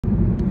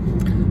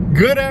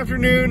Good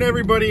afternoon,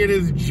 everybody. It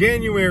is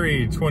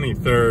January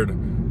 23rd,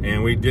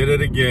 and we did it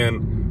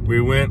again.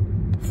 We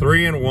went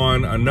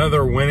 3-1,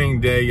 another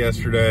winning day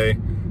yesterday.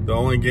 The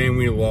only game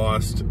we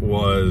lost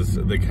was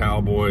the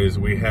Cowboys.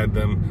 We had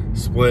them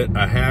split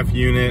a half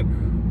unit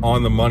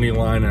on the money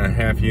line and a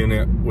half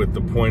unit with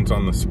the points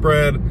on the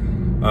spread.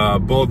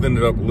 Both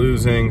ended up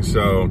losing,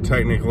 so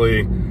technically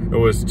it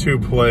was 2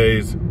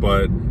 plays,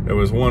 but it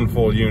was 1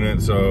 full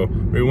unit. So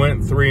we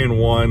went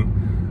 3-1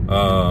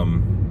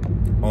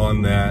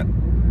 on that,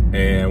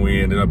 and we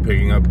ended up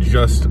picking up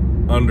just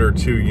under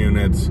 2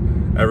 units.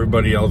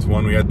 Everybody else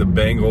won. We had the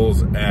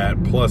Bengals at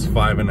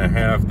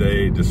 +5.5.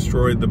 They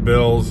destroyed the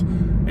Bills,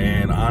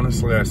 and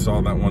honestly, I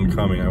saw that one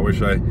coming. I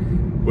wish I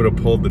would have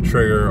pulled the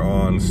trigger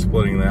on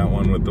splitting that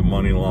one with the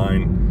money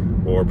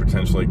line, or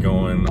potentially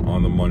going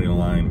on the money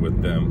line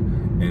with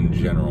them in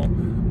general.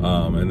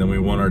 And then we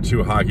won our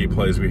 2 hockey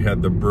plays. We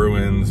had the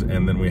Bruins,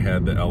 and then we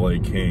had the LA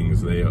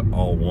Kings. They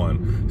all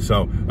won.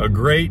 So a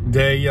great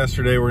day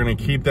yesterday. We're going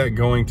to keep that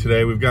going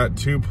today. We've got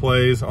 2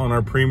 plays on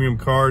our premium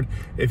card.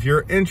 If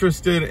you're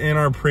interested in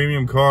our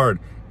premium card,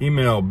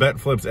 email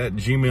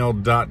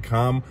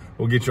betflips@gmail.com.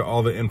 We'll get you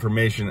all the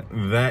information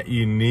that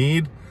you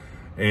need.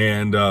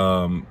 And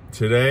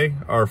today,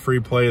 our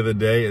free play of the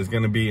day is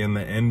going to be in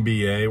the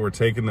NBA. We're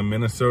taking the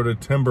Minnesota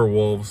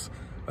Timberwolves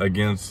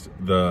against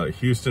the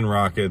Houston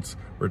Rockets.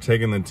 We're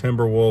taking the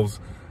Timberwolves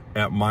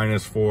at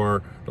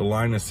 -4. The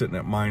line is sitting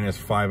at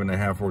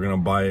 -5.5. We're going to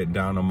buy it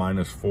down to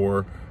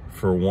 -4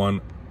 for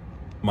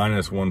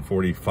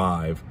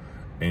 -145.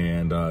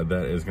 And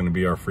that is going to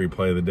be our free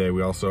play of the day.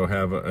 We also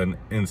have an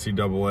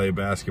NCAA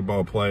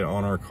basketball play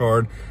on our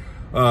card.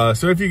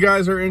 So if you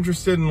guys are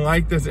interested and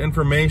like this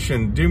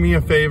information, do me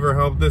a favor,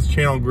 help this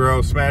channel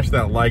grow, smash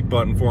that like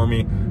button for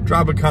me,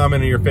 drop a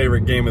comment on your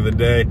favorite game of the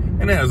day,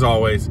 and as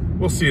always,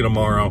 we'll see you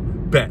tomorrow.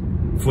 Bet,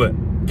 flip,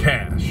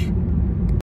 cash.